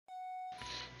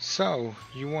So,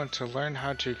 you want to learn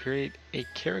how to create a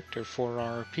character for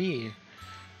RP,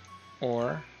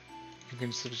 or you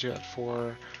can substitute it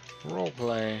for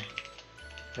roleplay,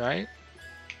 right?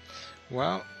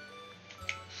 Well,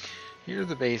 here are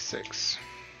the basics.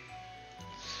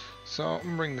 So, I'm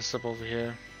gonna bring this up over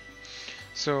here.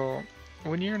 So,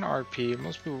 when you're in RP,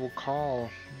 most people will call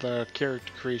the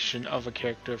character creation of a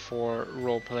character for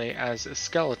roleplay as a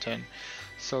skeleton.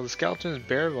 So the skeleton is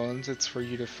bare bones, it's for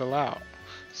you to fill out.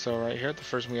 So right here, the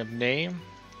first one we have name,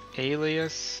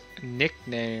 alias,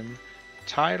 nickname,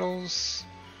 titles,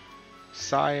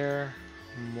 sire,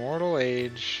 mortal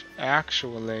age,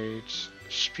 actual age,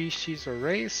 species or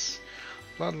race,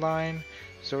 bloodline,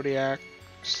 zodiac,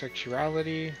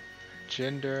 sexuality,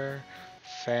 gender,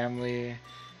 family,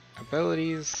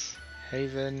 abilities,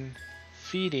 haven,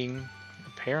 feeding,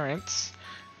 appearance,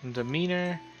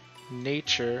 demeanor,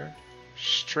 nature,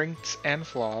 strengths and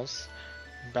flaws,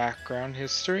 background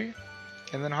history,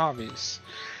 and then hobbies.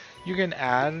 You can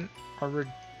add or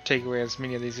take away as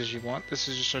many of these as you want. This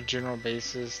is just a general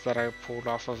basis that I pulled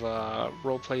off of a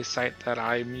roleplay site that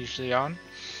I'm usually on,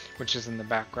 which is in the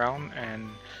background, and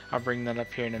I'll bring that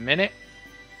up here in a minute.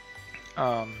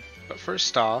 But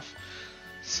first off,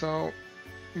 so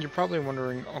you're probably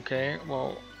wondering, okay,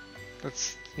 well,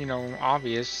 that's,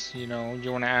 obvious, you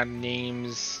want to add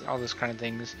names, all this kind of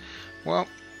things. Well,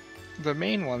 the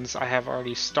main ones I have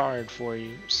already starred for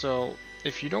you, so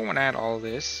if you don't want to add all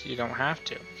this, you don't have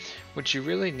to. What you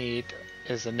really need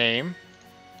is a name,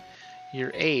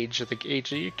 your age, the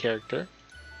age of your character,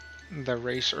 the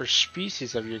race or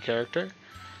species of your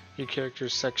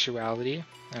character's sexuality,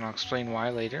 and I'll explain why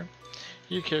later,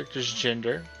 your character's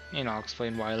gender, and I'll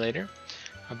explain why later,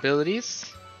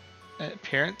 abilities,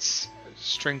 appearance,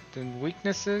 strengths and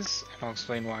weaknesses, and I'll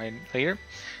explain why later,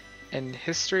 and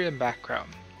history and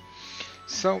background.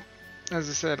 So, as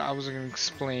I said, I was going to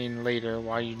explain later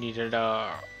why you needed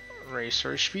a race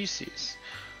or species,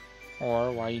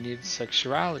 or why you need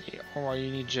sexuality, or why you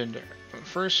need gender. But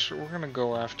first, we're going to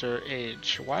go after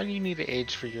age. Why do you need an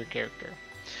age for your character?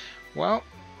 Well,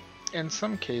 in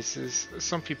some cases,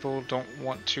 some people don't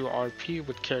want to RP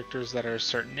with characters that are a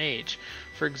certain age.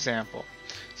 For example,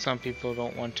 some people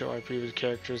don't want to RP with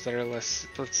characters that are less,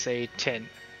 let's say, 10.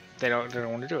 They don't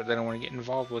want to do it. They don't want to get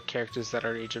involved with characters that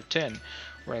are age of 10.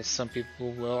 Whereas some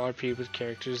people will RP with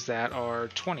characters that are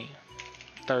 20,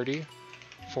 30,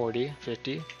 40,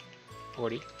 50,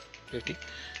 40, 50,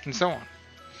 and so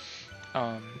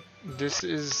on. This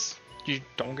is, you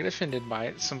don't get offended by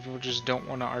it. Some people just don't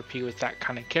want to RP with that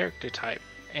kind of character type,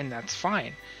 and that's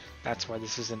fine. That's why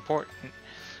this is important.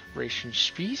 Race and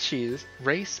species,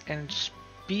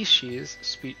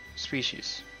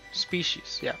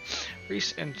 yeah.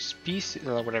 Race and species,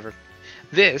 whatever.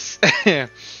 This,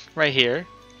 right here,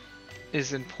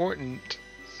 is important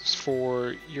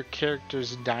for your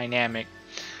character's dynamic.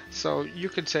 So you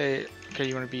could say, okay,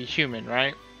 you want to be human,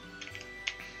 right?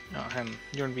 No, him.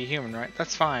 You want to be human, right?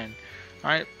 That's fine.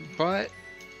 Alright, but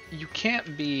you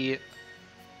can't be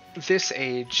this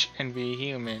age and be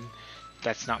human.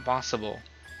 That's not possible.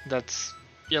 That's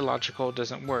illogical,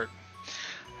 doesn't work.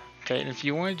 Okay, and if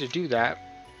you wanted to do that,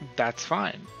 that's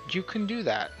fine. You can do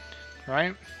that,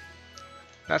 right?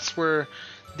 That's where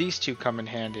these two come in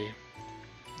handy.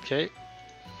 Okay?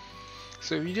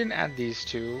 So if you didn't add these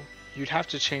two, you'd have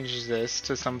to change this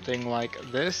to something like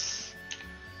this,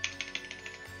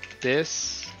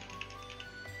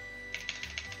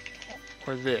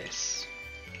 or this.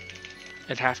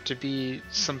 It'd have to be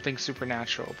something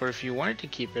supernatural. But if you wanted to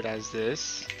keep it as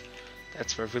this,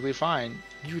 that's perfectly fine.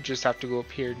 You just have to go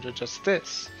up here and adjust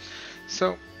this.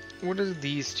 So, what do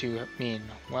these two mean?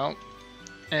 Well,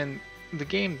 in the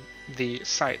game, the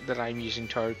site that I'm using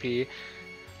to RP,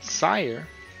 sire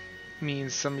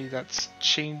means somebody that's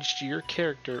changed your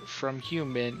character from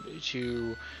human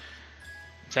to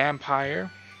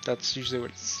vampire. That's usually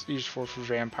what it's used for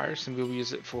vampires. Some people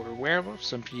use it for werewolf,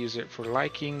 some people use it for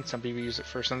liking, some people use it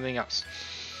for something else.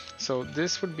 So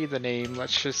this would be the name.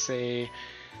 Let's just say,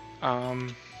 let's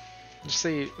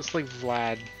like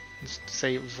Vlad. Let's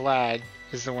say Vlad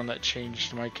is the one that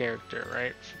changed my character,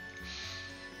 right?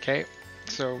 Okay,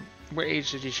 so what age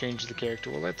did he change the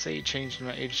character? Well, let's say he changed him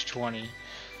at age 20,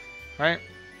 right?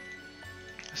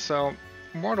 So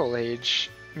mortal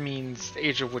age means the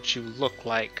age of what you look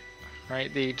like,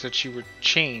 right? The age that you were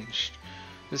changed.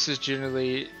 This is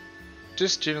generally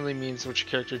means what your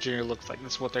character generally looks like.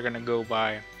 That's what they're gonna go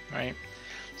by, right?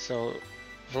 So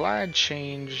Vlad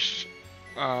changed,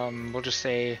 we'll just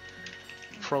say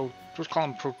let's call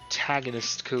him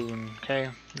Protagonist Coon, okay?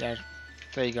 Yeah,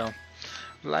 there you go.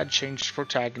 Vlad changed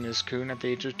protagonist Kun at the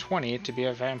age of 20 to be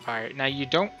a vampire. Now you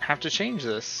don't have to change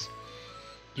this.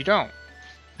 You don't.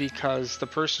 Because the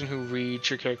person who reads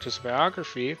your character's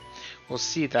biography will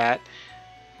see that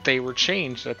they were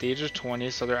changed at the age of 20,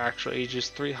 so their actual age is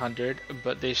 300,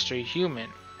 but they stay human.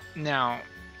 Now,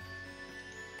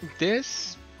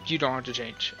 this you don't have to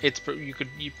change.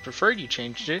 You preferred you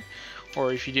changed it,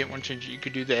 or if you didn't want to change it, you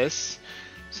could do this,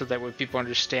 so that way people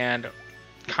understand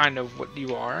kind of what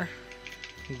you are.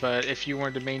 But if you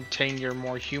wanted to maintain your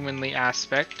more humanly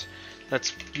aspect,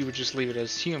 you would just leave it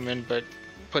as human, but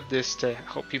put this to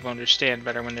help people understand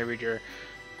better when they read your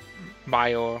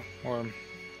bio or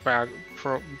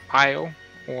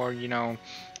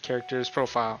character's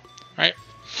profile, right?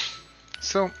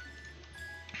 So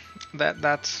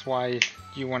that's why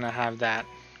you want to have that.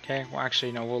 Okay, well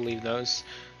actually no, we'll leave those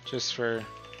just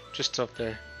up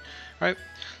there, right?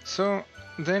 So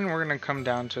then we're gonna come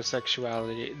down to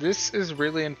sexuality. This is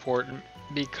really important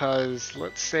because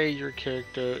let's say your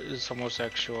character is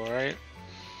homosexual, right?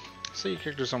 Say your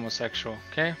character is homosexual,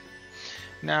 okay?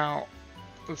 Now,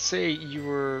 let's say you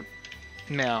were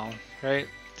male, right?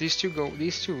 These two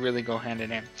really go hand in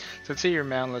hand. So let's say you're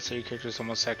male, let's say your character is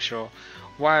homosexual.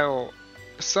 While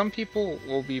some people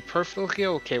will be perfectly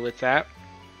okay with that,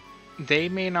 they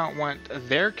may not want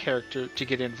their character to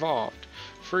get involved.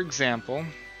 For example,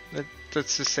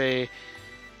 let's say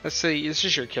this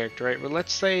is your character, right? But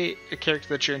let's say a character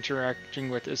that you're interacting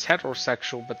with is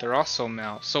heterosexual, but they're also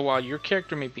male. So while your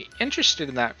character may be interested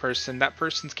in that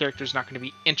person's character is not going to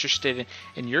be interested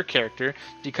in your character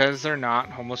because they're not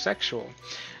homosexual.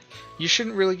 You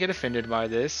shouldn't really get offended by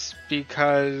this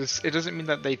because it doesn't mean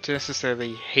that they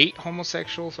necessarily hate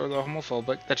homosexuals or they're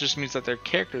homophobic. That just means that their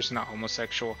character is not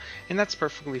homosexual, and that's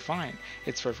perfectly fine.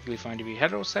 It's perfectly fine to be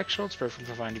heterosexual, it's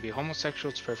perfectly fine to be homosexual,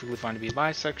 it's perfectly fine to be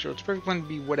bisexual, it's perfectly fine to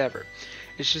be whatever.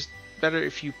 It's just better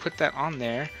if you put that on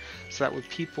there so that way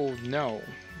people know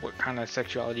what kind of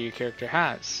sexuality your character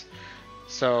has.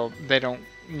 So they don't,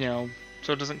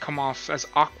 so it doesn't come off as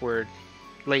awkward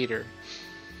later.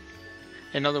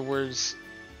 In other words,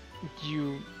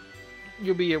 you'll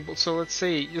be able. So let's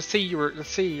say your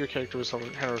character was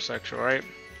heterosexual, right?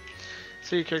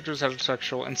 Say your character was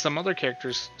heterosexual, and some other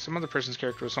person's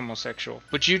character was homosexual,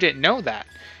 but you didn't know that.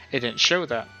 It didn't show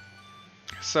that.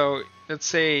 So let's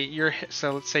say you're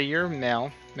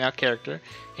male character,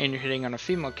 and you're hitting on a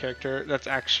female character that's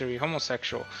actually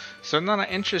homosexual. So they're not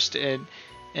interested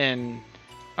in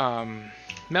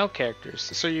male characters,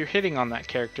 so you're hitting on that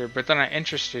character, but they're not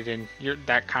interested in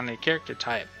that kind of character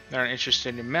type. They're not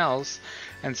interested in males,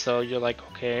 and so you're like,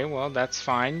 okay, well that's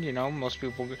fine. Most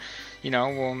people, they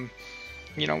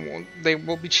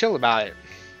will be chill about it.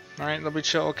 All right, they'll be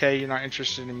chill. Okay, you're not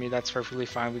interested in me. That's perfectly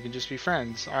fine. We can just be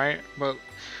friends. All right, but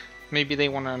maybe they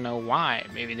want to know why.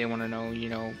 Maybe they want to know,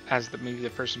 maybe the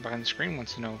person behind the screen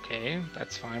wants to know. Okay,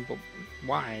 that's fine, but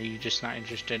why? Are you just not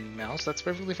interested in males? That's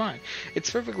perfectly fine. It's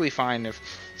perfectly fine if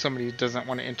somebody doesn't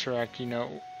want to interact.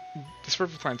 It's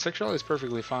perfectly fine. Sexuality is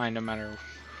perfectly fine, no matter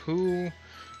who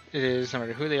it is, no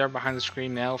matter who they are behind the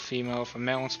screen, male, female. If a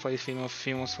male wants to play female, if a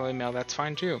female wants to play male, that's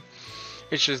fine too.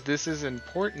 It's just this is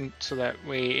important so that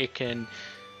way it can,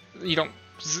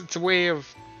 it's a way of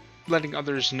letting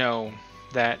others know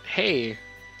that, hey,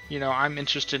 I'm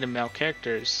interested in male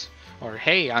characters, or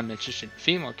hey, I'm interested in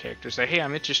female characters, or hey,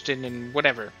 I'm interested in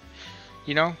whatever.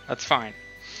 That's fine.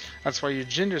 That's why your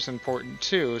gender is important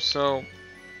too. So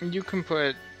you can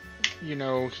put,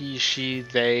 he, she,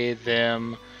 they,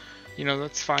 them,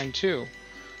 that's fine too.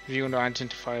 If you want to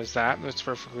identify as that, that's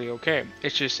perfectly okay.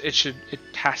 It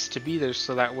has to be there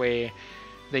so that way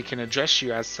they can address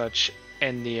you as such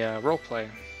in the roleplay.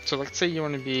 So let's say you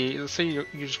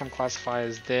just want to classify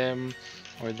as them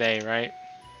or they, right?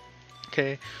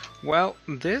 Okay, well,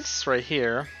 this right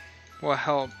here will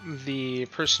help the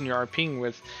person you're RPing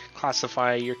with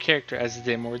classify your character as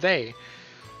them or they.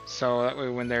 So that way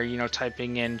when they're,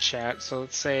 typing in chat, so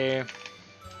let's say,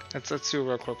 let's do a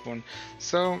real quick one.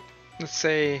 So let's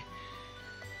take,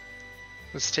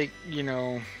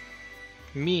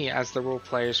 me as the role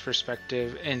player's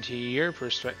perspective into your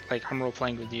perspective, like I'm role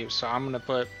playing with you. So I'm gonna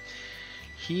put,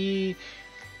 he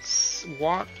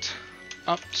walked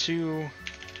up to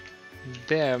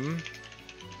them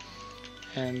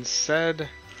and said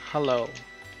hello.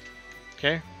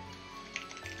 Okay?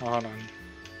 Oh, hold on.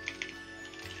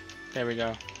 There we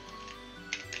go.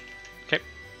 Okay.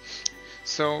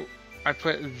 So I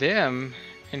put them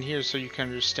in here so you can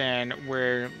understand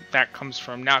where that comes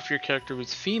from. Now, if your character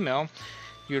was female,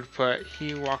 you would put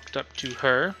he walked up to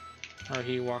her, or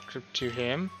he walked up to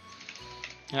him,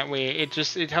 That way,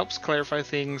 it helps clarify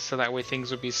things, so that way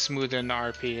things will be smoother in the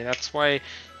RP. That's why,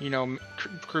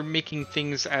 making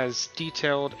things as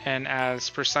detailed and as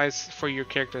precise for your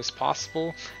character as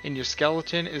possible in your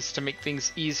skeleton is to make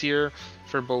things easier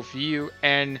for both you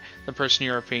and the person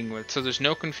you're RPing with. So there's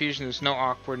no confusion, there's no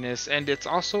awkwardness, and it's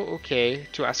also okay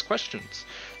to ask questions.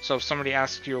 So if somebody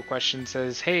asks you a question,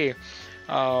 says, "Hey,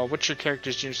 what's your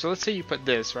character's gender?" So let's say you put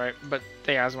this, right? But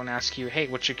they want to ask you, "Hey,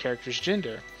 what's your character's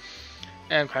gender?"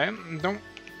 Okay,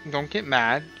 don't get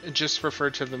mad. Just refer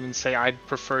to them and say, "I'd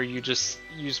prefer you just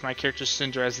use my character's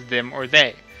gender as them or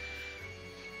they."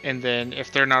 And then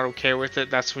if they're not okay with it,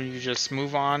 that's when you just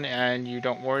move on and you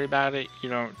don't worry about it. You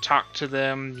don't talk to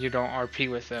them. You don't RP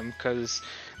with them, because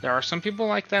there are some people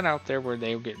like that out there where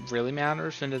they get really mad or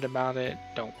offended about it.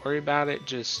 Don't worry about it.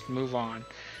 Just move on.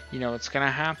 It's gonna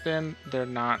happen.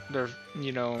 They're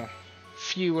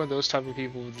few of those type of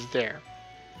people there.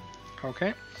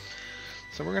 Okay.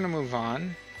 So we're going to move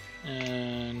on,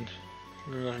 and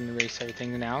we're going to go ahead and erase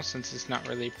everything now, since it's not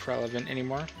really relevant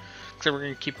anymore. So we're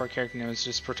going to keep our character name as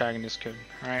just protagonist code.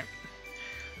 Alright.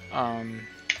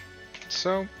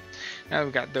 So now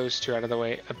we've got those two out of the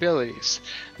way. Abilities.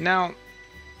 Now,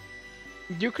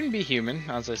 you can be human,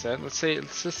 as I said. Let's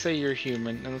just say you're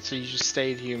human, and let's say you just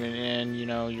stayed human, and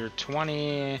you're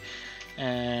 20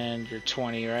 and you're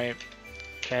 20, right?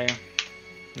 Okay.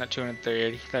 Not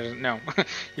 230. That isn't, no.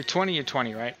 You're 20, you're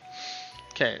 20, right?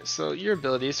 Okay, so your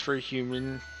abilities for a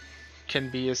human can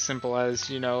be as simple as,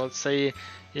 let's say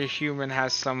your human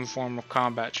has some form of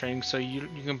combat training, so you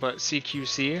can put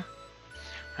CQC,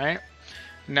 right?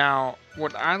 Now,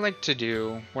 what I like to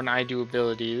do when I do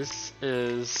abilities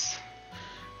is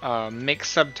make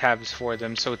subtabs for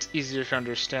them so it's easier to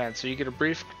understand. So you get a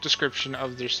brief description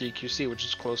of their CQC, which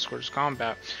is close quarters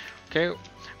combat. Okay,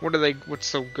 what's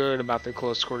so good about the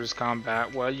close quarters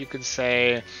combat? Well, you could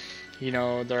say,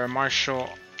 they're a martial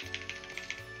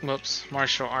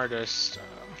artist.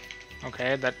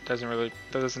 Okay, that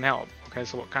doesn't help. Okay,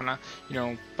 so what kind of,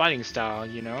 fighting style,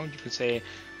 you could say,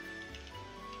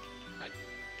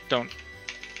 don't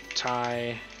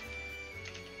tie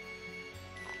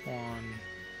one.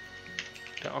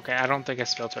 Okay, I don't think I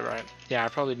spelled it right. Yeah, I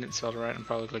probably didn't spell it right. I'm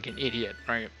probably like an idiot,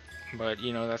 right? But,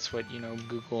 that's what,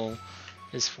 Google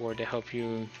is for, to help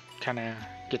you kind of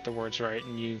get the words right,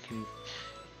 and you can,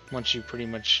 once you pretty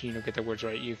much, get the words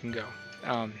right, you can go.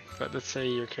 But let's say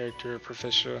your character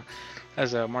proficient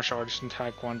as a martial artist in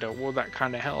Taekwondo. Well, that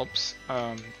kind of helps.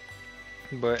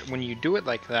 But when you do it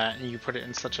like that, and you put it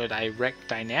in such a direct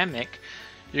dynamic,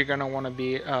 you're going to want to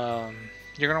be, you're going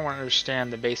to want to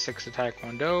understand the basics of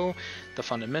Taekwondo, the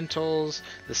fundamentals,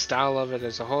 the style of it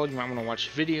as a whole. You might want to watch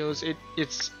videos.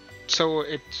 It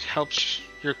helps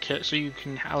your character, so you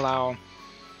can so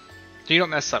you don't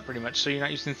mess up, pretty much. So you're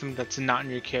not using something that's not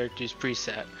in your character's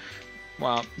preset.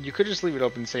 Well, you could just leave it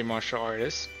open and say martial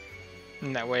artist,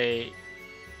 and that way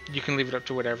you can leave it up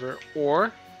to whatever.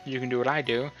 Or you can do what I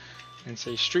do and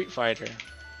say street fighter.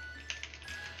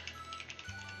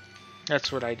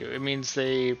 That's what I do. It means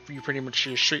you're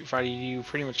street fighter. You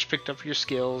pretty much picked up your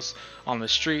skills on the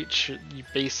street,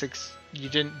 basics. You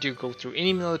didn't go through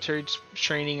any military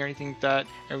training or anything like that.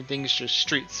 Everything's just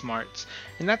street smarts,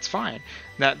 and that's fine.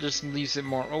 That just leaves it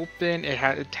more open.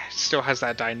 It still has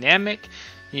that dynamic.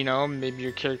 Maybe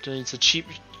your character needs a cheap.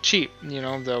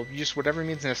 They'll use whatever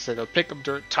means necessary. They'll pick up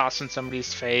dirt, toss in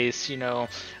somebody's face.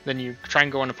 Then you try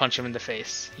and go in and punch them in the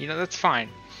face. That's fine.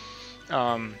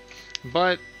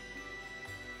 But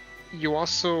you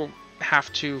also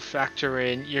have to factor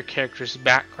in your character's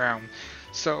background.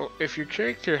 So if your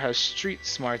character has street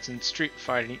smarts and street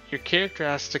fighting, your character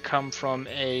has to come from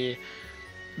a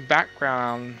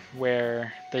background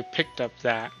where they picked up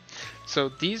that. So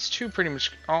these two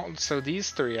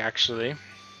these three actually,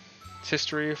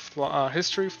 history,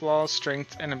 flaws,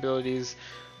 strength, and abilities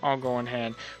all go in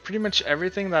hand. Pretty much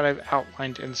everything that I've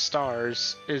outlined in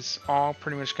stars is all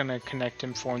pretty much going to connect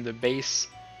and form the base,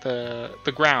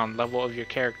 the ground level of your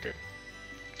character.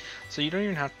 So you don't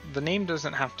even the name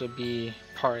doesn't have to be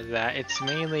part of that. It's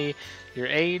mainly your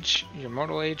age, your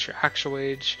mortal age, your actual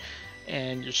age,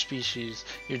 and your species.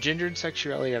 Your gender and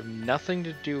sexuality have nothing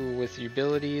to do with your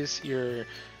abilities, your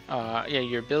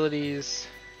abilities,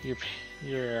 your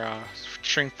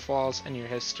strength, flaws, and your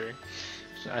history.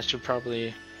 So I should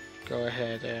probably go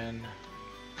ahead and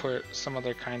put some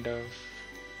other kind of,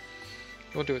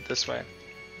 we'll do it this way.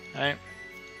 Alright?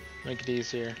 Make it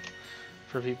easier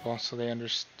for people so they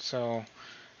understand, so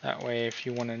that way if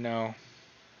you want to know.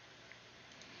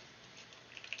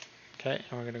 Okay,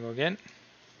 and we're gonna go again.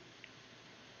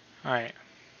 Alright,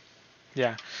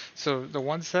 yeah, so the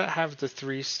ones that have the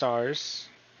 3 stars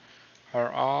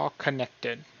are all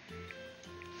connected.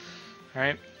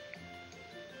 Right?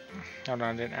 Hold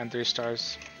on, I didn't add 3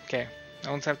 stars. Okay. The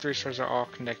ones that have 3 stars are all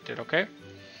connected, okay?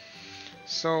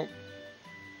 So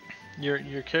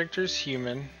your character's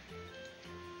human.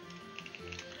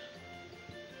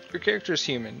 Your character's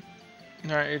human.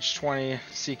 Alright, age 20,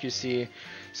 CQC.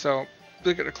 So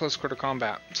look at the close quarter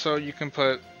combat. So you can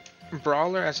put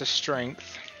Brawler as a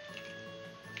strength.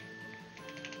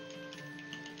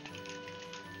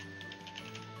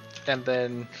 And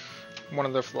then one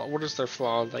of their flaw. What is their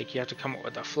flaw? Like, you have to come up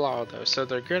with a flaw though. So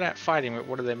they're good at fighting, but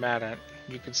what are they mad at?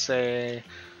 You could say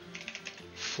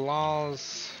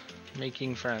flaws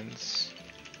making friends.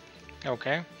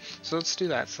 Okay, so let's do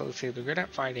that. So let's say they're good at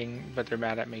fighting, but they're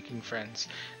bad at making friends.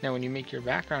 Now, when you make your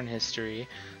background history,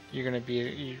 you're gonna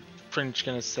pretty much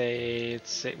gonna say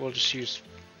we'll just use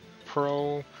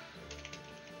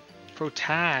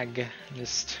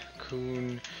protagonist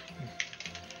Kun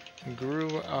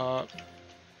grew up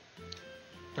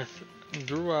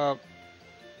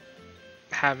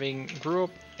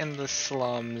in the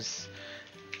slums,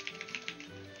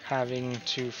 having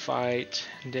to fight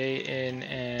day in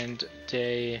and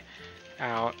day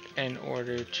out in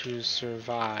order to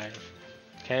survive.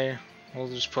 Okay, we'll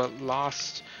just put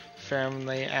lost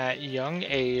family at young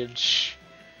age,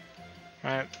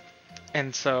 right?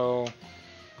 And so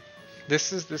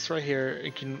this right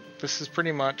here, this is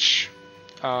pretty much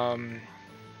you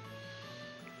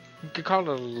could call it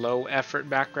a low effort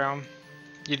background.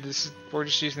 We're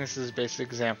just using this as a basic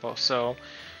example. So,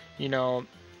 you know,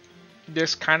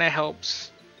 this kind of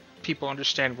helps people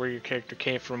understand where your character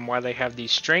came from, why they have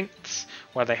these strengths,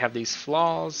 why they have these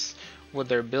flaws, what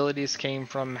their abilities came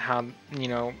from, how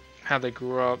they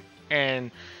grew up. And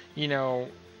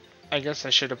I guess I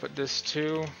should have put this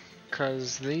too,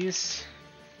 because these,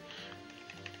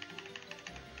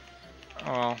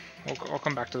 we'll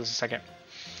come back to this in a second.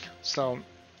 So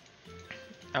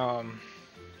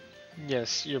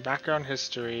yes, your background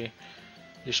history,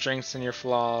 your strengths and your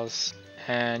flaws,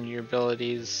 and your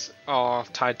abilities all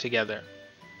tied together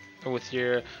with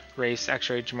your race,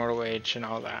 actual age, mortal age, and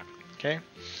all that. Okay.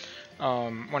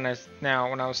 When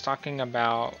I was talking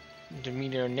about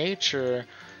demeanor nature,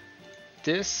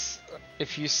 this,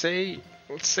 if you say,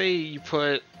 let's say you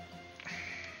put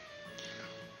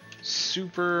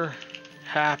super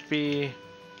happy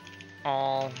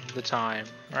all the time,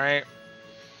 right?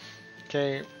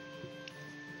 Okay.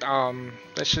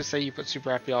 Let's just say you put super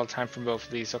happy all the time for both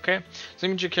of these, okay? So it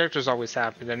means your character's always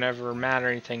happy, they're never mad or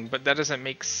anything, but that doesn't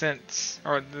make sense.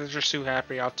 Or they're just super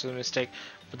happy out to the mistake.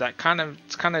 But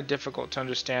it's kind of difficult to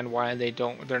understand why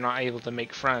they're not able to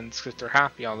make friends, because they're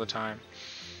happy all the time.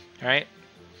 Right?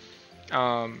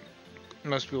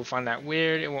 Most people find that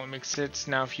weird, it won't make sense.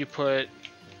 Now if you put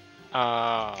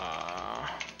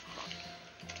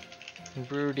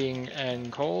brooding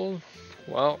and cold,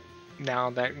 well,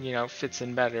 now that fits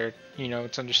in better.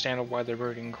 It's understandable why they're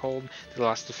brooding and cold. They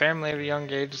lost a family at a young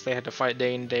age, they had to fight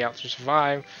day in day out to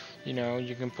survive. You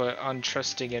can put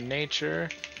untrusting in nature,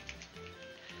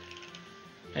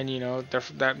 and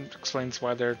that explains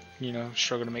why they're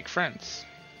struggle to make friends.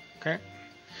 Okay,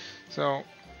 so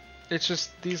it's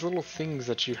just these little things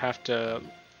that you have to,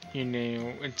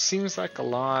 it seems like a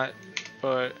lot,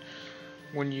 but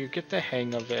when you get the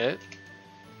hang of it,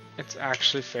 it's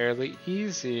actually fairly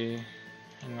easy.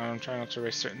 Hang on, I'm trying not to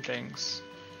erase certain things,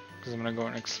 because I'm going to go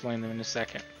and explain them in a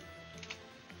second.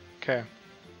 Okay.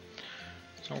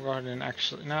 So we'll go ahead and I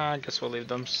guess we'll leave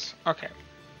them. Okay.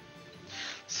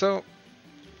 So,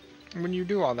 when you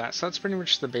do all that, so that's pretty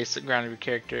much the basic ground of your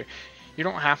character. You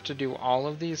don't have to do all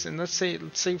of these, and let's say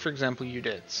for example you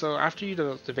did. So after you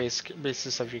develop the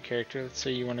basis of your character, let's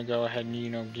say you want to go ahead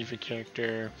and give your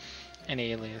character an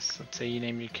alias. Let's say you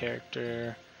name your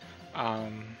character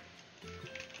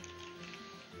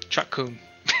Chuck Coon.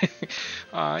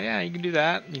 Yeah, you can do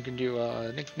that. You can do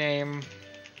a nickname,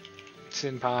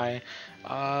 senpai.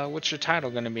 What's your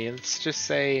title gonna be? Let's just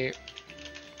say,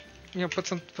 put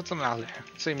something out there.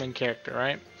 Say main character,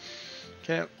 right?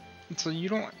 Okay. So you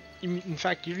don't. In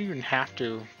fact, you don't even have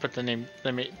to put the name.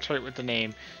 Start with the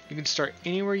name. You can start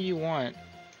anywhere you want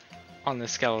on the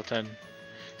skeleton.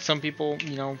 Some people,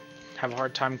 have a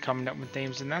hard time coming up with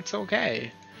names, and that's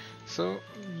okay. So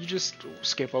you just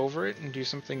skip over it and do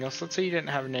something else. Let's say you didn't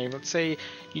have a name. Let's say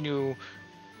you knew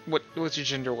what your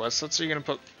gender was. So let's say you're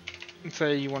gonna let's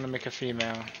say you want to make a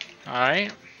female. All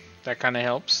right, that kind of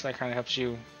helps. That kind of helps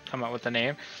you come up with a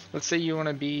name. Let's say you want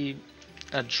to be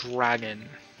a dragon,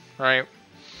 right?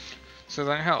 So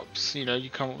that helps. You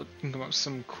come up with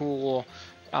some cool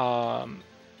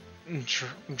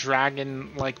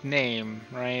dragon-like name,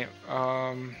 right?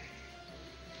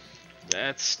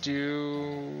 Let's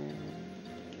do...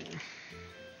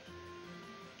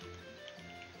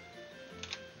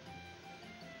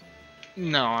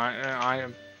 No,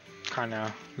 I'm kind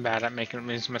of bad at making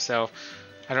names myself.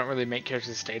 I don't really make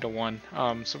characters stay to one.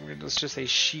 So let's just say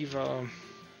Shiva.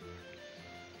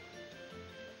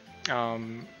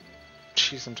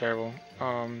 Jeez, I'm terrible.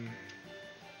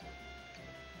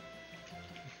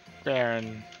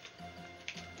 Baron.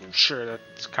 Sure,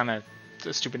 that's kind of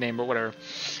a stupid name, but whatever.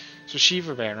 So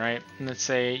Shiva Baron, right? And let's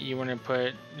say you want to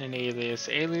put an alias.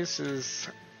 Aliases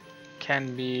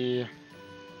can be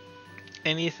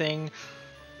anything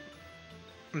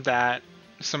that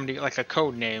somebody, like a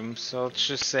code name. So let's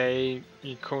just say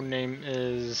your code name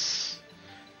is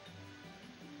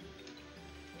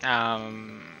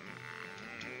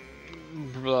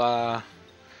blah.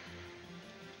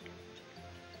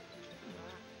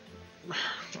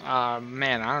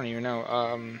 Man, I don't even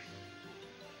know.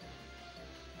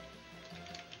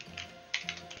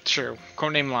 Sure,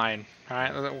 codename Lion.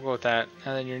 Alright, we'll go with that.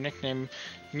 And then your nickname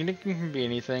can be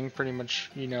anything. Pretty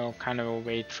much, you know, kind of a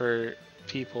way for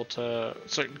people to,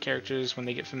 certain characters, when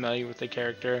they get familiar with the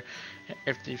character,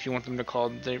 if you want them to call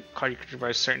your character by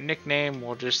a certain nickname,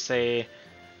 we'll just say,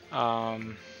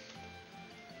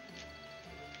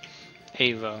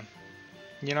 Ava.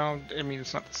 You know, I mean,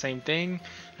 it's not the same thing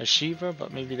as Shiva,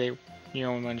 but maybe they, you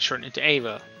know, want to shorten it to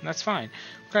Ava. And that's fine.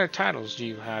 What kind of titles do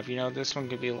you have? You know, this one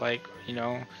could be like, you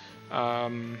know,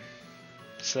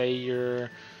 say you're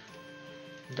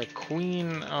the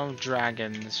Queen of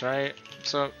Dragons, right?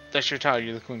 So that's your title.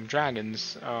 You're the Queen of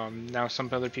Dragons. Now some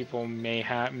other people may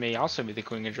also be the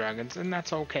Queen of Dragons, and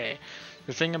that's okay.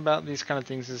 The thing about these kind of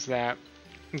things is that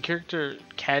the character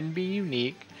can be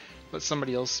unique, but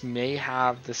somebody else may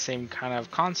have the same kind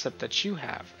of concept that you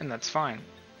have, and that's fine.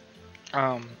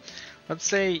 Let's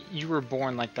say you were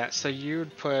born like that, so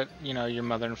you'd put, you know, your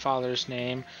mother and father's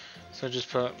name. So just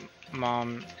put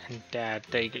mom and dad.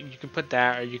 You can put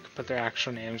that, or you can put their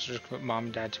actual names, or just put mom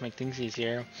and dad to make things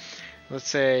easier. Let's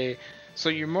say, so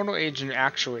your mortal age and your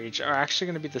actual age are actually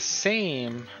going to be the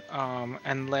same,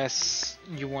 unless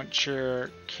you want your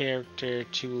character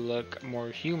to look more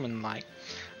human-like.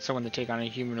 So when they take on a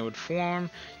humanoid form,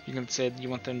 you can say you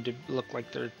want them to look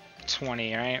like they're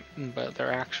 20, right? But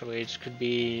their actual age could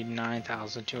be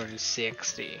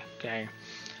 9,260, okay?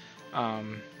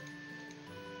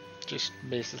 Just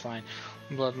baseline.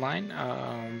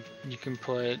 Bloodline, you can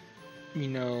put, you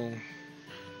know,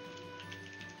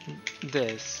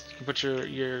 this. You can put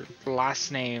your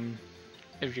last name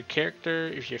of your character,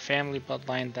 if your family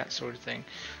bloodline, that sort of thing.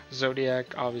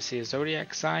 Zodiac, obviously a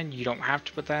zodiac sign. You don't have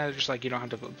to put that, just like you don't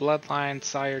have to put bloodline,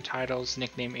 sire, titles,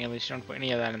 nickname, alias. You don't put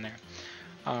any of that in there.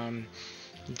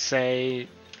 Say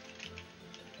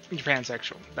you're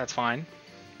pansexual. That's fine.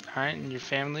 Alright, and your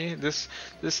family, this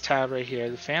tab right here,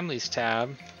 the families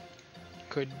tab,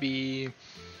 could be, do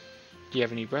you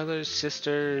have any brothers,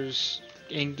 sisters,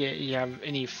 you have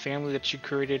any family that you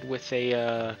created with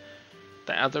the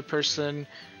other person,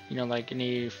 you know, like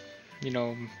any, you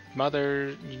know,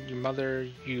 your mother,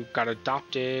 you got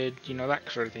adopted, you know,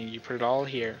 that sort of thing. You put it all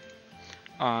here.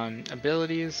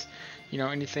 Abilities, you know,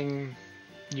 anything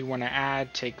you want to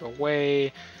add, take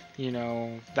away, you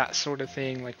know, that sort of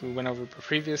thing, like we went over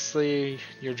previously.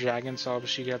 Your dragon, so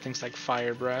obviously you got things like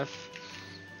fire breath,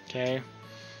 okay,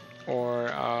 or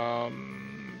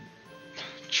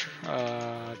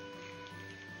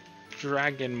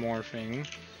dragon morphing.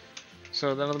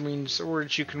 So that means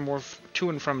words you can morph to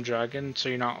and from dragon, so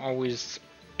you're not always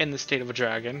in the state of a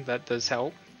dragon. That does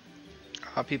help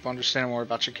people understand more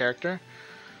about your character.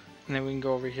 And then we can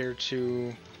go over here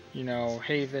to, you know,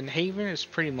 Haven. Haven is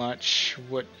pretty much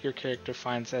what your character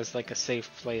finds as like a safe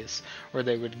place where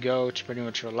they would go to pretty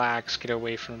much relax, get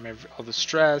away from all the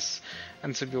stress.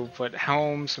 And some people put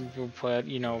home, some people put,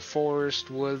 you know, forest,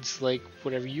 woods, lake,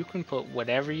 whatever. You can put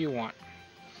whatever you want.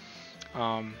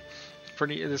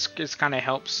 This kind of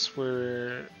helps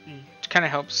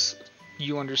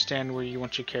you understand where you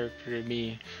want your character to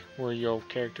be, where your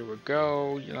character would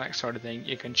go, you know, that sort of thing.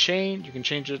 You can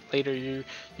change it later. You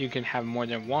can have more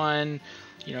than one,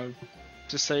 you know,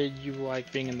 to say you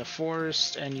like being in the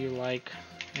forest and you like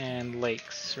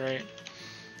lakes, right?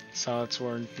 So that's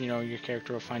where, you know, your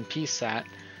character will find peace at.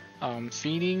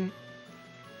 Feeding,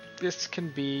 this can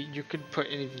be, you could put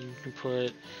anything. You can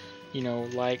put, you know,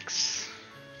 likes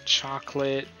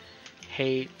chocolate,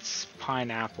 hates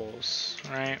pineapples,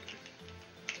 right?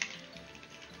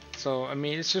 So, I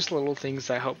mean, it's just little things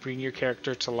that help bring your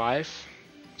character to life,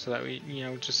 so that we, you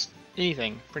know, just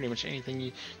anything, pretty much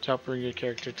anything to help bring your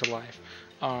character to life.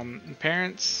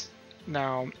 Parents,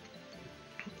 now,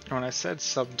 when I said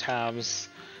sub-tabs,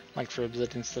 like for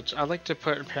ability and such, I like to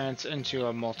put appearance into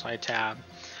a multi-tab.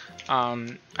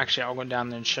 Actually, I'll go down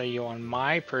there and show you on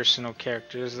my personal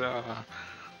characters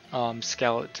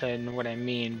skeleton what I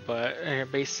mean, but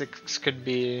basics could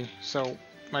be, so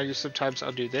my use of tabs,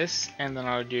 I'll do this, and then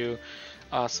I'll do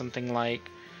something like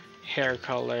hair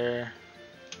color,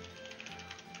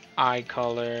 eye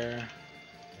color,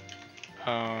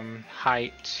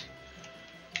 height,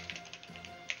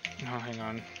 oh hang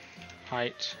on,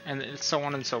 height, and so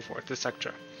on and so forth,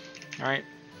 etc. Alright,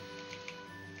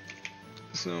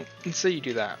 so let's say you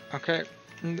do that, okay?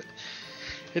 And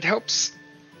it helps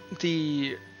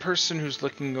the person who's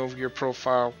looking over your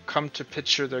profile come to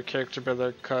picture their character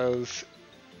better, because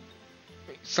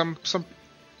some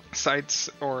sites,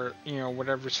 or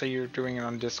whatever, say you're doing it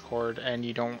on Discord and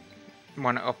you don't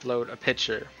want to upload a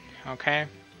picture, okay,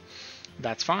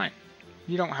 that's fine,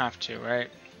 you don't have to, right?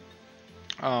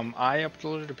 I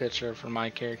uploaded a picture for my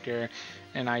character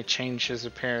and I changed his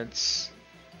appearance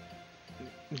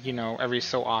every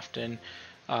so often,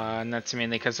 and that's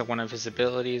mainly because of one of his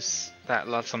abilities that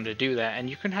lets him to do that. And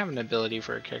you can have an ability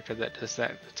for a character that does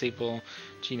that, that's able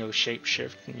to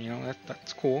shapeshift, and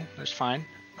that's cool, that's fine.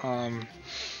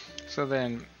 So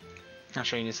then I'll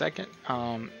show you in a second.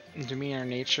 Demeanor and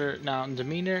nature. Now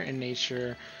demeanor and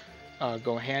nature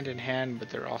go hand in hand, but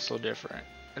they're also different.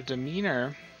 A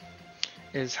demeanor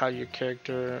is how your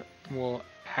character will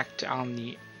act on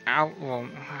the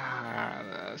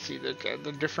see,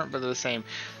 they're different but they're the same.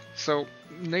 So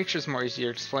nature is more easier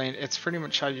to explain. It's pretty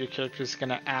much how your character is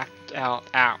gonna act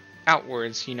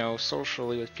outwards,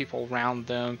 socially with people around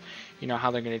them,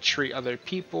 how they're gonna treat other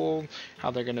people,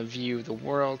 how they're gonna view the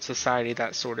world, society,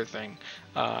 that sort of thing.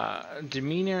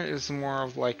 Demeanor is more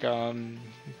of like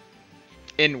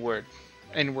inward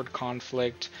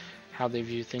conflict, how they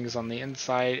view things on the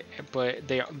inside, but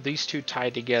these two tie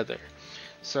together.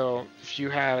 So if you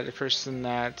have a person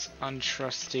that's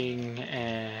untrusting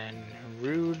and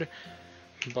rude,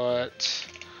 but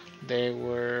they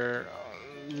were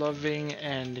loving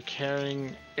and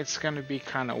caring, it's going to be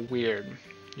kind of weird.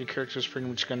 Your character is pretty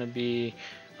much going to be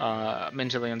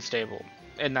mentally unstable,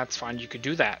 and that's fine. You could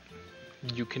do that.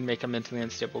 You can make a mentally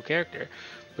unstable character,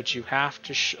 but you have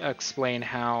to explain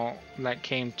how that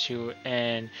came to,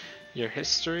 and your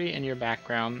history and your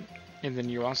background. And then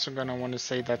you're also going to want to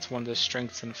say that's one of the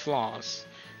strengths and flaws,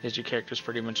 is your character is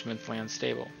pretty much mentally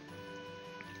unstable.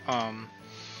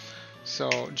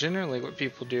 So generally what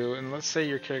people do, and let's say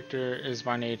your character is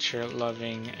by nature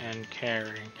loving and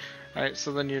caring, right?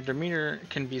 So then your demeanor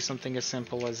can be something as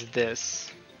simple as this: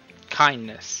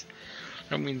 kindness.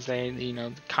 That means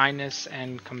kindness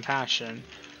and compassion.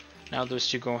 Now those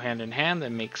two go hand in hand,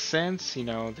 that makes sense,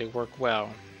 they work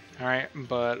well. Alright,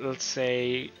 but let's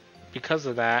say because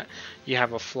of that, you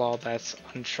have a flaw that's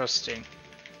untrusting.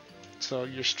 So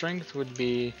your strength would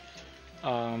be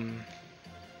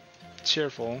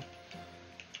cheerful,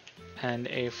 and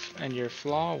your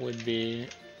flaw would be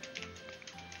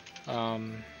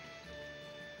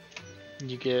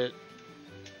you get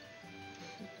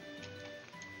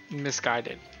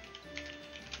misguided.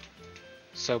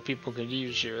 So people could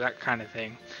use you, that kind of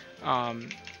thing.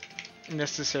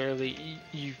 Necessarily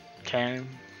you can,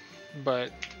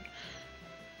 but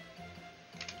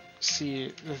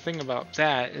see, the thing about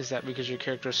that is that because your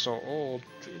character is so old,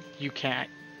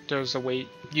 there's a way,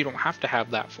 you don't have to have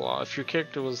that flaw. If your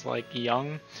character was like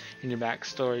young, in your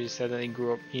backstory said that they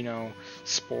grew up,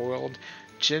 spoiled,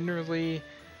 generally,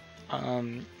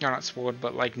 not spoiled,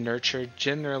 but like nurtured,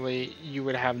 generally you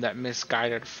would have that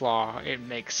misguided flaw. It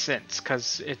makes sense,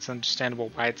 because it's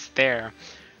understandable why it's there.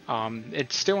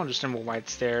 It's still understandable why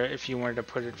it's there if you wanted to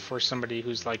put it for somebody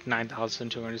who's like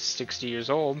 9,260 years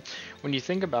old. When you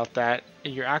think about that,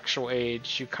 your actual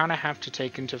age, you kind of have to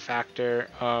take into factor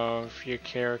of your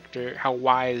character, how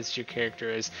wise your character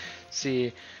is.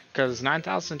 See, because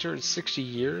 9,260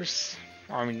 years,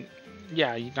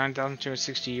 yeah,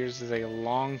 9,260 years is a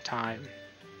long time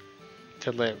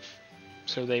to live.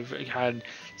 So they've had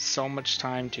so much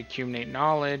time to accumulate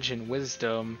knowledge and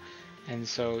wisdom. And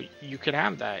so you could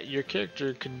have that. Your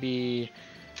character could be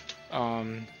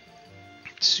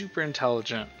super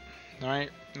intelligent, right?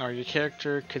 Or your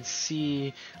character could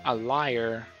see a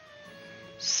liar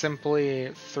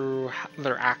simply through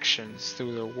their actions,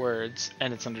 through their words,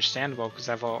 and it's understandable because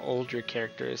of how old your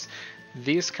character is.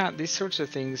 These sorts of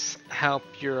things help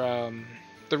your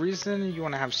the reason you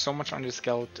want to have so much on your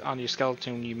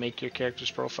skeleton when you make your character's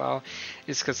profile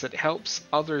is because it helps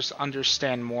others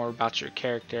understand more about your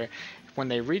character when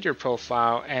they read your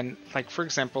profile. And like, for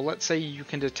example, let's say you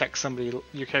can detect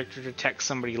your character detects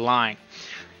somebody lying.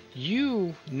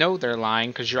 You know they're lying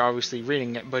because you're obviously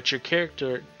reading it, but your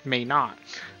character may not.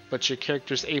 but your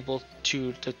character is able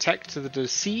to detect the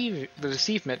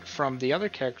deceivement from the other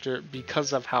character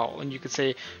because of how, and you could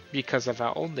say because of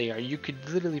how old they are. You could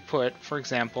literally put, for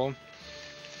example,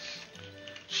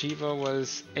 Shiva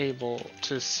was able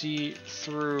to see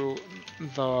through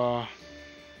the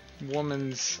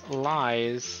woman's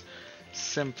lies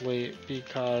simply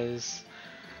because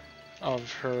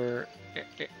of her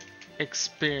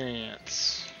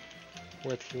experience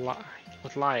with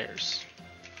liars.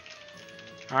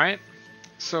 Alright,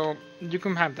 so you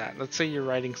can have that. Let's say you're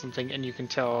writing something and you can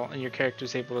tell, and your character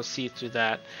is able to see through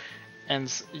that,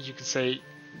 and you can say,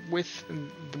 with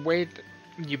the way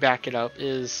you back it up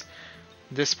is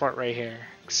this part right here,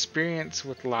 experience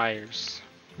with liars.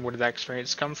 Where did that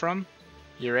experience come from?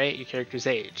 Your character's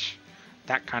age,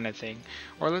 that kind of thing.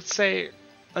 Or let's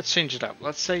change it up.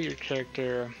 Let's say your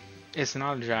character is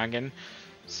not a dragon,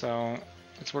 so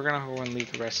we're gonna go and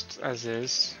leave the rest as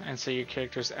is, and say your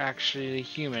character's actually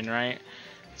human, right?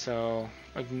 So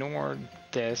ignore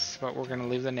this, but we're gonna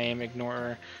leave the name,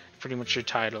 ignore pretty much your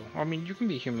title. I mean, you can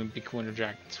be human, be queen of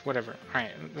dragons, whatever.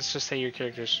 Alright, let's just say your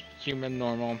character's human,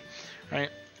 normal, right?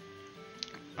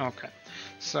 Okay,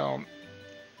 so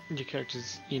your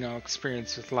character's,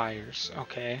 experience with liars,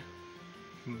 okay?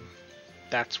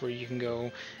 That's where you can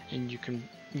go, and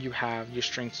you have your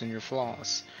strengths and your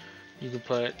flaws. You can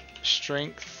put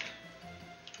strength,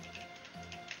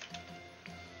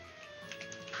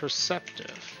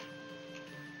 perceptive,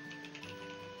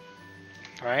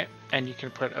 alright? And you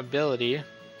can put ability,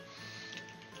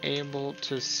 able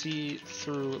to see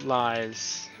through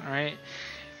lies, alright?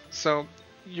 So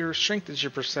your strength is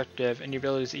your perceptive, and your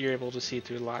ability is that you're able to see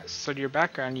through lies. So to your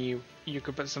background, you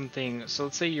could put something. So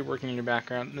let's say you're working in your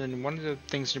background, and then one of the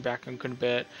things in your background could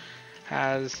be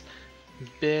has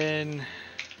been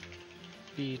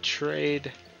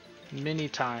betrayed many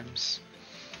times.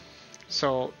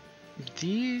 So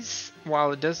these,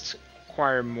 while it does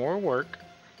require more work,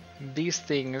 these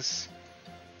things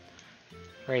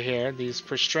right here, these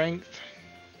for strength,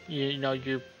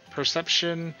 your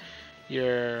perception,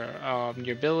 your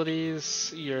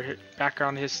abilities, your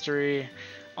background history,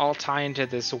 all tie into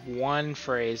this one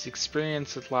phrase: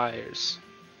 experience with liars.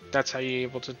 That's how you're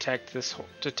able to detect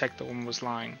the woman was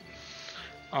lying,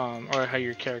 or how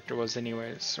your character was,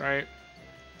 anyways, right?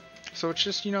 So it's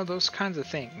just those kinds of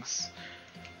things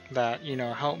that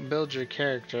help build your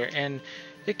character, and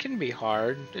it can be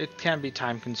hard. It can be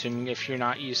time consuming if you're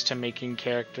not used to making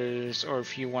characters, or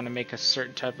if you want to make a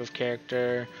certain type of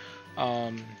character.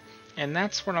 And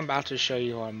that's what I'm about to show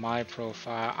you on my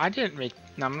profile. I'm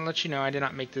gonna let you know, I did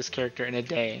not make this character in a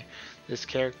day. This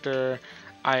character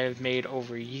I have made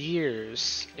over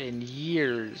years and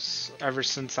years, ever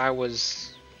since I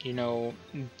was,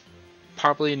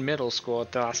 probably in middle school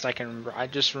at the last I can remember. I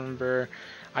just remember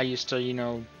I used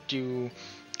to, do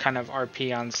kind of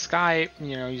RP on Skype,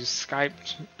 use Skype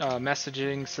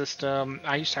messaging system.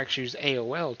 I used to actually use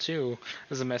AOL too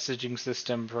as a messaging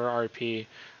system for RP.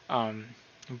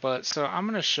 But so I'm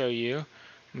going to show you,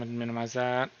 I'm going to minimize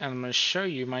that, and I'm going to show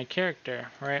you my character,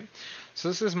 right? So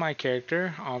this is my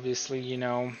character, obviously,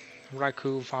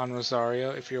 Raku von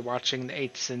Rosario. If you're watching the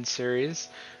 8th Sin series,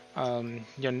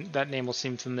 that name will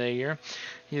seem familiar.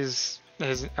 His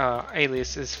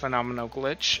alias is Phenomenal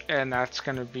Glitch, and that's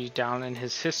going to be down in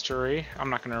his history. I'm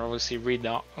not going to obviously read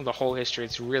the whole history,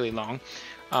 it's really long.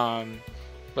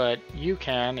 But you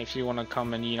can, if you want to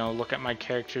come and look at my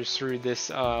characters through this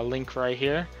link right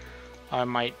here. I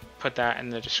might put that in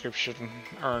the description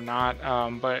or not,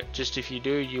 but just if you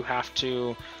do, you have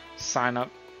to sign up,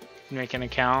 make an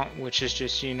account, which is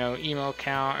just email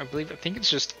account. I think it's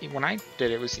just, when I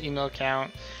did it was email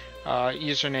account,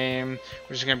 username,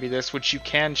 which is going to be this, which you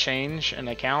can change an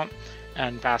account,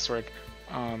 and password.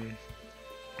 And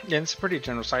it's a pretty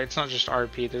general site. It's not just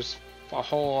RP. There's a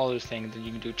whole other thing that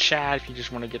you can do. Chat if you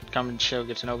just want to come and chill,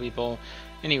 get to know people.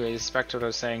 Anyways, back to what I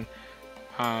was saying.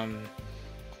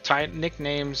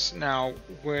 Nicknames. Now,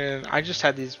 when I just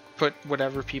had these, put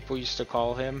whatever people used to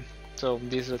call him. So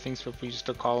these are the things people used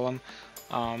to call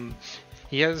him.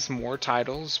 He has more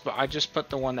titles, but I just put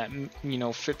the one that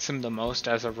fits him the most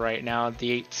as of right now.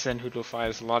 The 8th Sin, who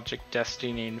defies logic,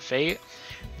 destiny, and fate,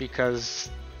 because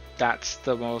that's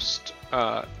the most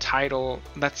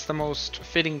that's the most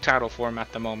fitting title for him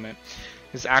at the moment.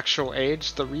 His actual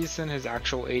age, the reason his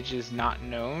actual age is not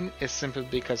known is simply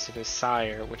because of his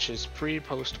sire, which is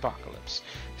post-apocalypse.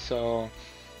 So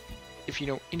if you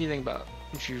know anything about,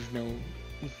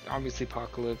 obviously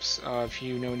apocalypse, if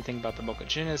you know anything about the book of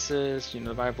Genesis,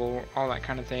 the Bible, all that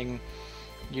kind of thing,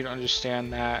 you'd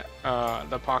understand that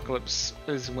the apocalypse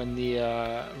is when the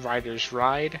riders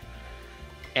ride.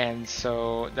 And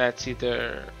so that's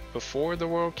either before the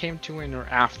world came to an end or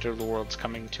after the world's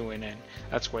coming to an end.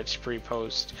 That's why it's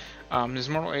pre-post. His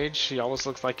mortal age, he always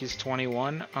looks like he's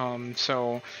 21.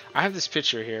 So I have this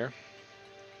picture here,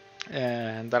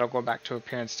 and that'll go back to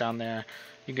appearance down there.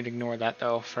 You can ignore that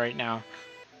though for right now.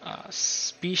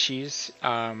 Species,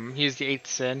 he's the 8th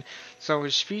sin. So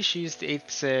his species, the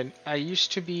 8th sin, I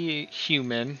used to be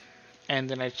human, and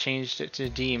then I changed it to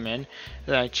demon,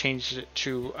 then I changed it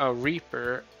to a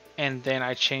reaper, and then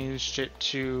I changed it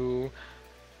to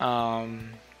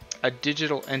a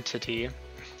digital entity,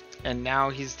 and now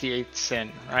he's the 8th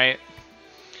sin, right?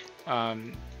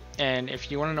 And if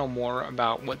you want to know more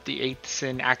about what the 8th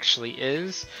sin actually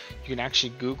is, you can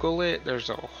actually Google it. There's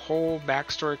a whole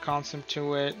backstory concept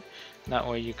to it. That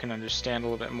way you can understand a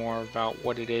little bit more about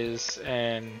what it is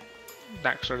and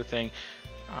that sort of thing.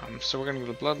 So we're gonna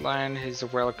go to Bloodline. He's a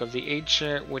relic of the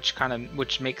ancient,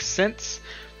 which makes sense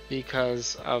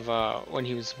because of when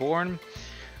he was born.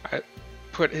 I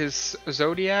put his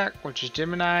zodiac, which is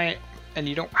Gemini, and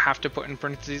you don't have to put in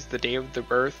parentheses the day of the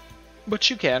birth, but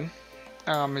you can.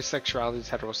 His sexuality is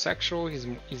heterosexual.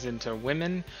 He's into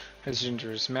women. His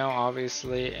gender is male,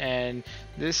 obviously, and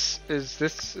this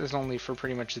is only for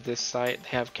pretty much this site. They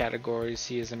have categories.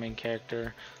 He is a main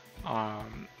character.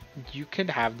 You could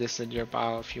have this in your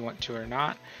bio if you want to or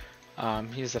not.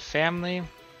 He has a family.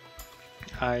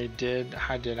 I did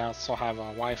also have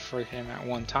a wife for him at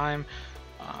one time.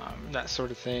 That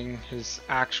sort of thing. His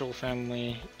actual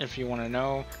family, if you want to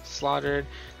know, slaughtered.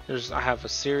 I have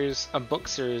a book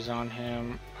series on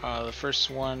him. The first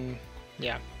one,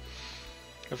 you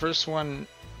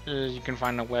can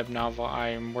find a web novel.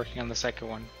 I'm working on the second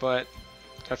one, but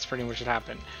that's pretty much what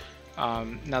happened.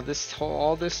 Now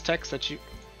all this text that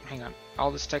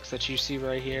you see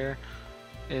right here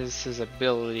is his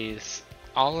abilities.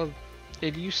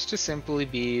 It used to simply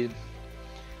be,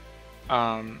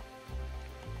 I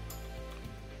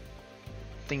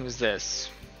think it was this.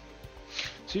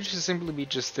 So it should simply be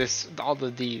just all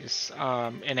of these,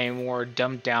 in a more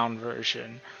dumbed down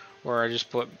version, where I just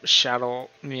put shadow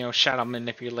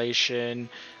manipulation,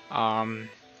 and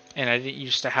I didn't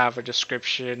used to have a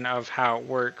description of how it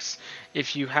works.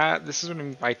 This is what I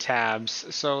mean by tabs.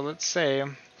 So let's say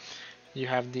you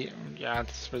have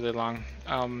it's really long.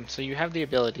 So you have the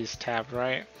abilities tab,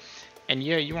 right? And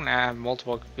yeah, you want to have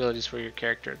multiple abilities for your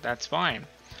character. That's fine.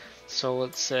 So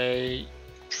let's say,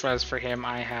 as for him,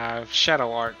 I have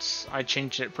Shadow Arts. I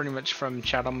changed it pretty much from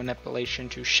Shadow Manipulation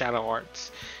to Shadow Arts,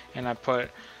 and I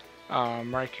put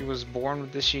Raikou was born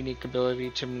with this unique ability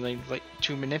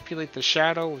to manipulate the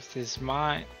shadow with his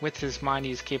mind. With his mind,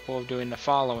 he's capable of doing the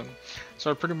following.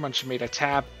 So I pretty much made a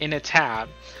tab in a tab.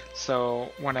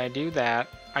 So when I do that,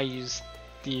 I use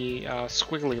the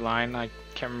squiggly line. I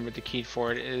can't remember what the key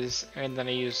for it is, and then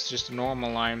I use just a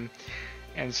normal line.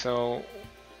 And so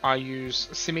I use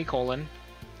semicolon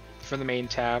for the main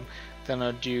tab, then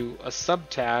I'll do a sub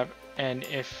tab, and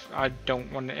if I don't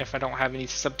have any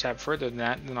sub tab further than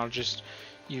that, then I'll just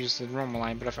use the normal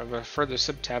line. But if I have a further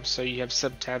sub tab, so you have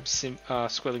sub tab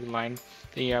squiggly line,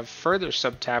 then you have further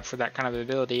sub tab for that kind of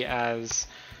ability as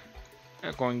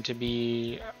going to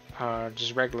be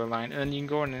just regular line, and then you can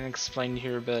go in and explain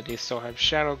your abilities. So I have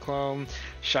Shadow Clone,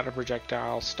 Shadow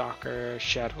Projectile, Stalker,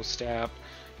 Shadow Step,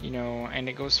 and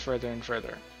it goes further and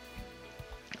further.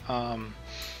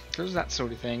 There's that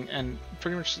sort of thing, and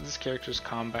pretty much this character is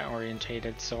combat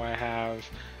orientated. So I have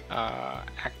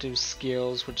active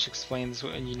skills, which explains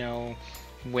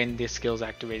when the skills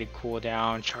activated,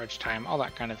 cooldown, charge time, all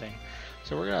that kind of thing.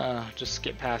 So we're gonna just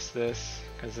skip past this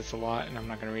because it's a lot and I'm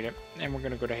not gonna read it, and we're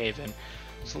gonna go to Haven.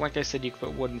 So like I said, you can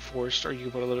put Wooden Forest, or you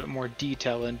can put a little bit more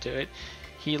detail into it.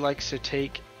 He likes to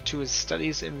take to his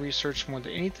studies and research more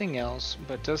than anything else,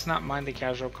 but does not mind the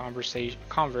casual converse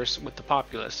with the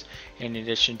populace. In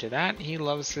addition to that, he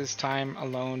loves his time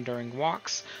alone during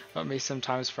walks, but may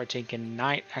sometimes partake in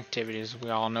night activities.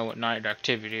 We all know what night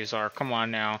activities are. Come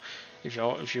on now.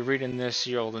 If you're reading this,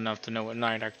 you're old enough to know what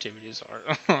night activities are.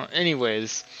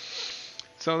 Anyways,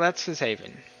 so that's his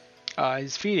Haven.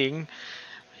 His feeding.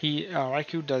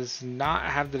 Raikou does not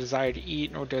have the desire to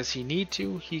eat, nor does he need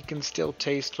to. He can still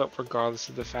taste, but regardless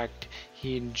of the fact,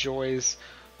 he enjoys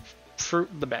fruit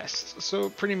the best. So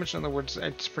pretty much, in other words,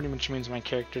 it pretty much means my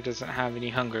character doesn't have any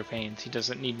hunger pains. He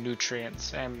doesn't need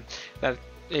nutrients, and that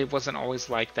it wasn't always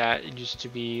like that. It used to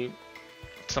be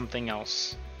something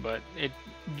else, but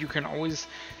you can always.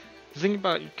 The thing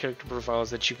about your character profile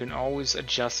is that you can always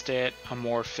adjust it,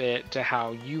 morph it to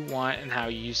how you want and how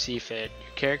you see fit.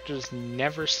 Your character's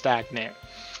never stagnant,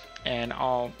 and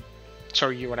I'll show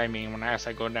you what I mean as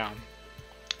I go down.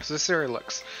 So this is how it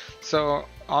looks. So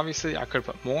obviously I could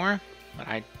put more, but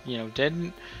I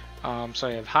didn't. So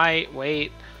I have height,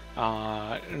 weight,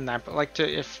 and I like to,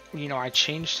 if I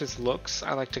changed his looks,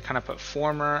 I like to kind of put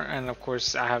former, and of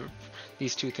course I have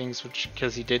these two things, which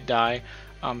because he did die.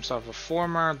 So I have a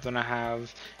former, then I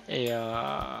have a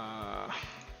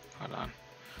hold on,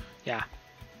 yeah,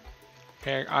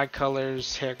 eye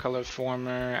colors, hair color, former,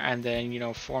 and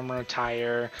then former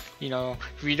attire.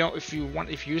 If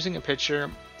you're using a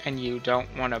picture and you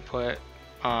don't want to put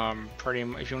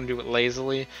if you want to do it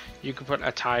lazily, you can put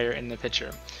attire in the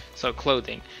picture, so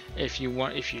clothing. If you're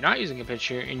not using a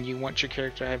picture and you want your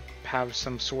character to have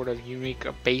some sort of unique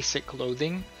basic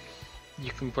clothing,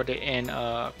 you can put it in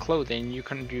clothing. You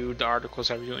can do the articles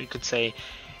however you want. You could say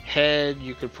head,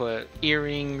 you could put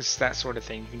earrings, that sort of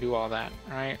thing. You can do all that,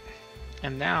 right?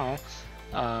 And now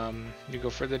you go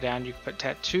further down, you can put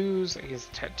tattoos. He has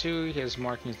a tattoo, he has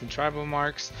markings and tribal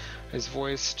marks. His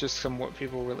voice, just some what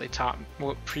people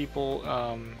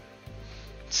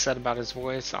said about his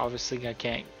voice. Obviously I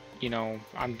can't,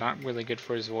 I'm not really good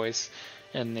for his voice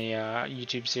in the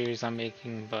YouTube series I'm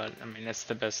making, but I mean that's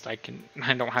the best I can.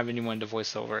 I don't have anyone to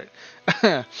voice over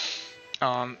it.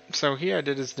 So here I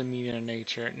did his demeanor and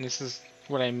nature, and this is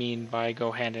what I mean by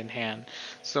go hand in hand.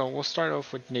 So we'll start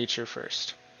off with nature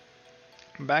first.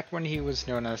 Back when he was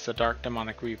known as the Dark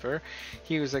Demonic Reaper,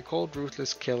 he was a cold,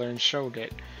 ruthless killer and showed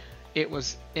it. It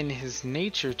was in his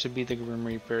nature to be the Grim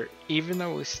Reaper, even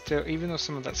though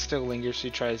some of that still lingers. He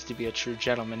tries to be a true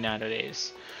gentleman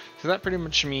nowadays. So that pretty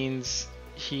much means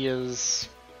he is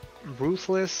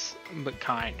ruthless but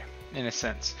kind, in a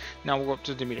sense. Now we'll go up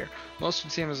to Demeter. Most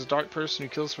would see him as a dark person who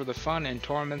kills for the fun and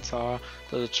torments all,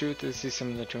 though the truth is he's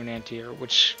similar to an anti-hero,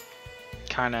 which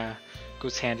kind of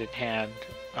goes hand in hand.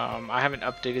 I haven't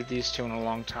updated these two in a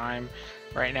long time.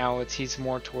 Right now he's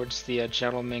more towards the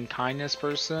gentleman kindness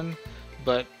person,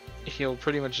 but he'll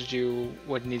pretty much do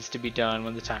what needs to be done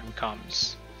when the time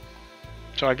comes.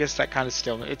 So I guess that kind of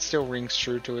still rings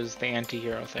true to the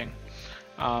anti-hero thing.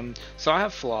 So I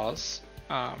have flaws.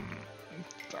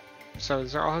 So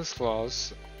these are all his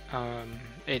flaws.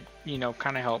 It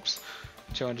kind of helps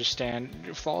to understand.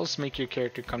 Flaws make your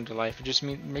character come to life. It just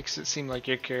makes it seem like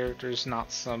your character is not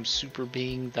some super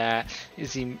being that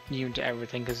is immune to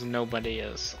everything, because nobody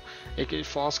is.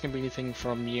 Flaws can be anything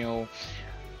from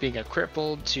being a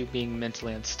crippled to being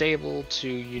mentally unstable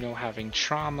to having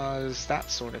traumas, that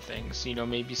sort of things.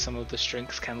 Maybe some of the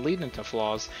strengths can lead into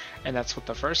flaws, and that's what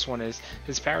the first one is.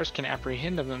 His powers can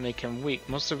apprehend him and make him weak.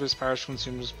 Most of his powers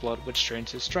consume his blood, which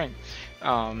drains his strength.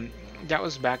 That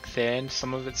was back then.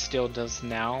 Some of it still does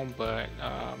now, but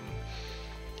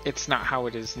it's not how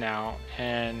it is now,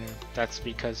 and that's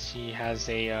because he has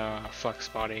a flex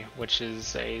body, which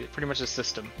is pretty much a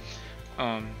system.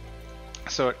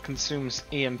 So it consumes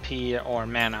EMP or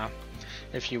mana,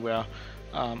 if you will.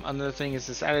 Another thing is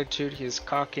his attitude. He is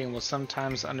cocky and will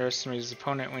sometimes underestimate his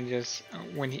opponent.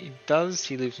 When he does,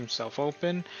 he leaves himself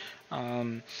open.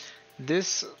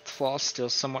 This flaw still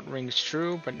somewhat rings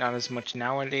true, but not as much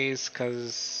nowadays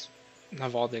because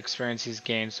of all the experience he's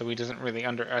gained. So he doesn't really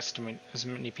underestimate as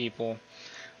many people,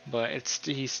 but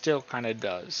he still kind of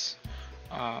does.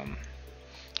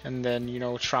 And then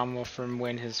trauma from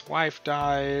when his wife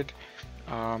died.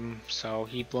 So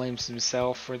he blames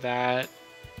himself for that,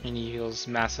 and he feels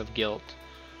massive guilt.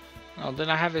 Then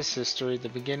I have his history, the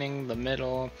beginning, the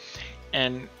middle,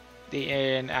 and the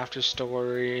end, after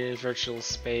story, virtual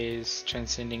space,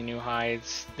 transcending new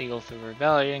heights, the oath of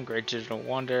rebellion, great digital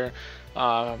wonder,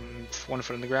 1 foot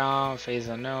in the ground, phase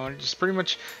unknown. Just pretty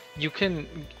much, you can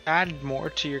add more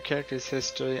to your character's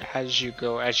history as you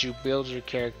go, as you build your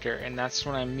character, and that's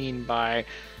what I mean by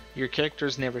your character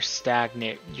is never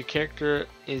stagnant. Your character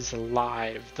is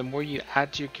alive. The more you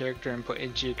add to your character and put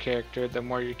into your character, the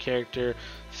more your character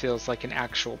feels like an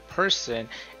actual person,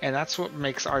 and that's what can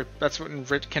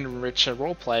enrich a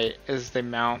roleplay, is the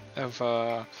amount of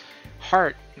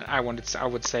heart I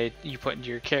would say you put into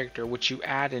your character, which you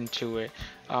add into it.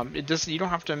 You don't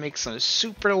have to make some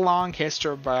super long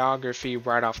history biography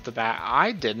right off the bat.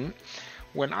 I didn't.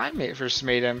 When I first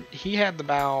made him, he had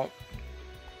about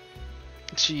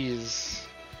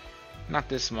not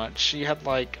this much. He had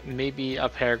like maybe a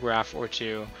paragraph or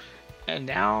two, and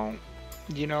now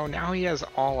now he has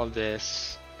all of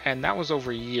this, and that was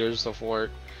over years of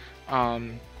work.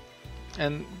 And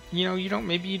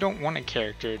maybe you don't want a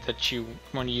character that you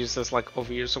want to use this like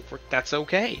over years of work. That's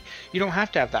okay. You don't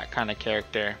have to have that kind of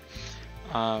character.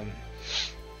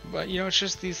 But it's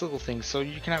just these little things. So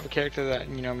you can have a character that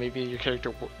maybe your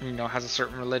character has a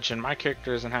certain religion. My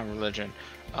character doesn't have a religion.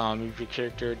 If your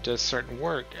character does certain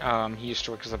work, he used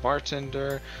to work as a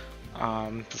bartender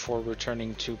before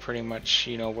returning to pretty much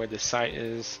where the site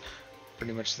is.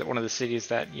 pretty much one of the cities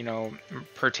that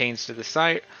pertains to the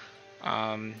site.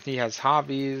 He has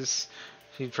hobbies.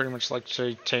 He pretty much likes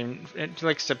to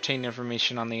obtain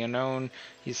information on the unknown.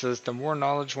 He says the more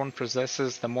knowledge one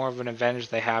possesses, the more of an advantage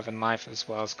they have in life as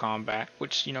well as combat,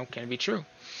 which can be true.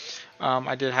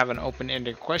 I did have an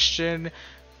open-ended question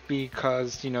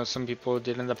because some people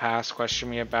did in the past question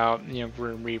me about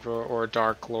Grim Reaper or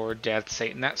Dark Lord, Death,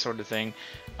 Satan, that sort of thing.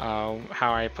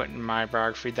 How I put in my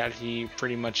biography that he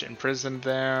pretty much imprisoned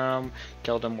them,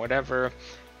 killed them, whatever.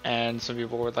 And some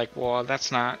people were like, well,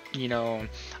 that's not, you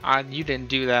didn't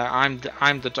do that.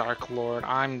 I'm the Dark Lord,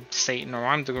 I'm Satan, or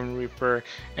I'm the Grim Reaper.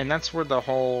 And that's where the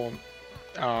whole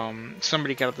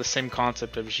somebody got the same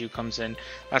concept as you comes in.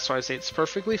 That's why I say it's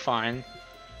perfectly fine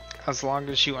as long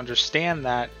as you understand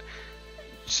that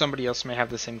somebody else may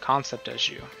have the same concept as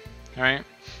you. Alright?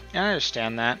 And I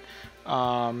understand that.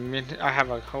 I have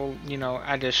a whole,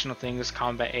 additional things,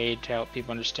 combat aid to help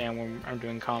people understand when I'm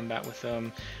doing combat with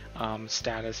them,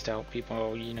 status to help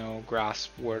people, grasp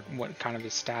what kind of the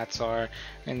stats are,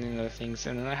 and then other things.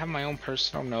 And then I have my own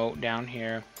personal note down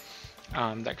here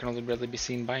that can only really be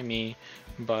seen by me,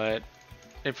 but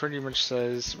it pretty much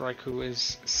says Raikou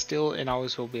is still and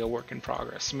always will be a work in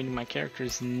progress, meaning my character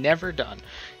is never done.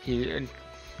 He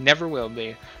never will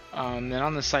be. And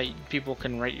on the site, people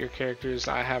can rate your characters.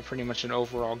 I have pretty much an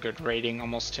overall good rating,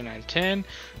 almost 10 out of 10.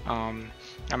 I'm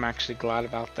actually glad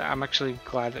about that. I'm actually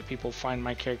glad that people find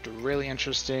my character really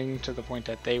interesting to the point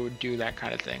that they would do that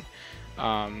kind of thing,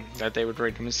 that they would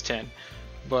rate him as 10.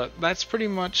 But that's pretty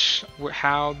much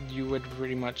how you would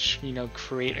pretty much,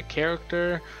 create a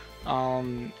character.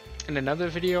 In another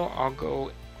video, I'll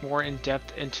go more in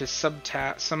depth into some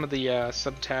of the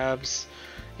subtabs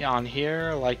on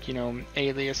here, like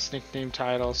alias, nickname,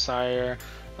 title, sire,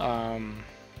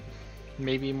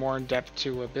 maybe more in depth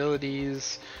to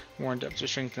abilities, more in depth to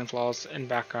strengths and flaws, and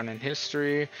background and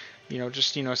history.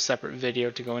 Just a separate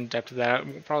video to go in depth to that.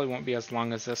 It probably won't be as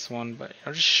long as this one, but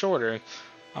just shorter.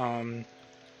 And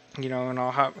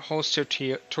I'll have host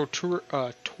tutorials,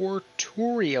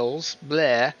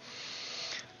 bleh,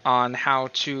 on how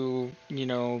to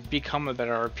become a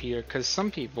better RPer, because some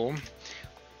people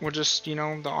will just, the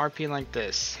RP like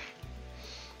this.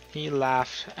 He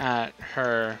laughed at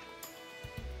her.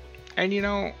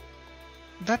 And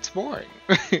that's boring.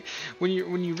 when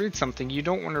you read something, you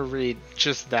don't want to read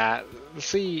just that.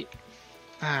 See,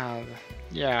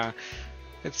 yeah,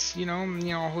 it's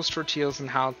host tutorials and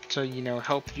how to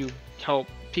help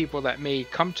people that may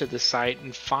come to this site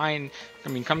and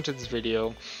come to this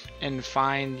video and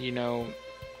find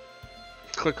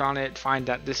click on it, find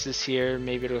that this is here.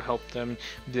 Maybe it'll help them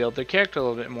build their character a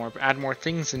little bit more, add more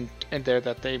things in there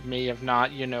that they may have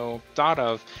not thought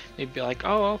of. They'd be like,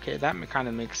 oh, okay, that kind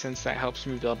of makes sense, that helps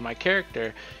me build my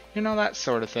character, that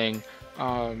sort of thing.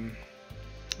 And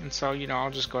so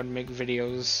I'll just go ahead and make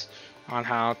videos on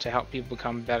how to help people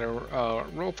become better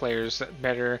role players,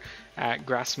 better at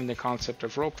grasping the concept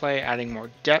of roleplay, adding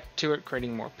more depth to it,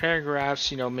 creating more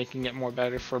paragraphs, making it more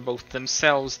better for both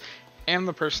themselves and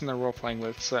the person they're role playing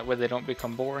with, so that way they don't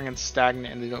become boring and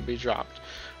stagnant and they don't be dropped.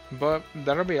 But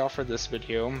that'll be all for this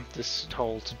video, this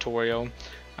whole tutorial.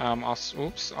 I'll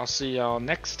see y'all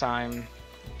next time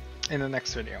in the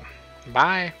next video.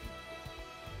 Bye!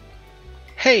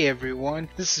 Hey everyone,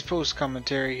 this is post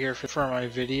commentary here for my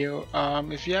video.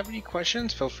 If you have any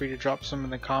questions, feel free to drop some in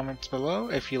the comments below.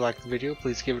 If you like the video,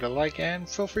 please give it a like and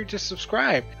feel free to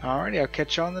subscribe. Alrighty, I'll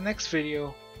catch you on the next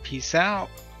video. Peace out!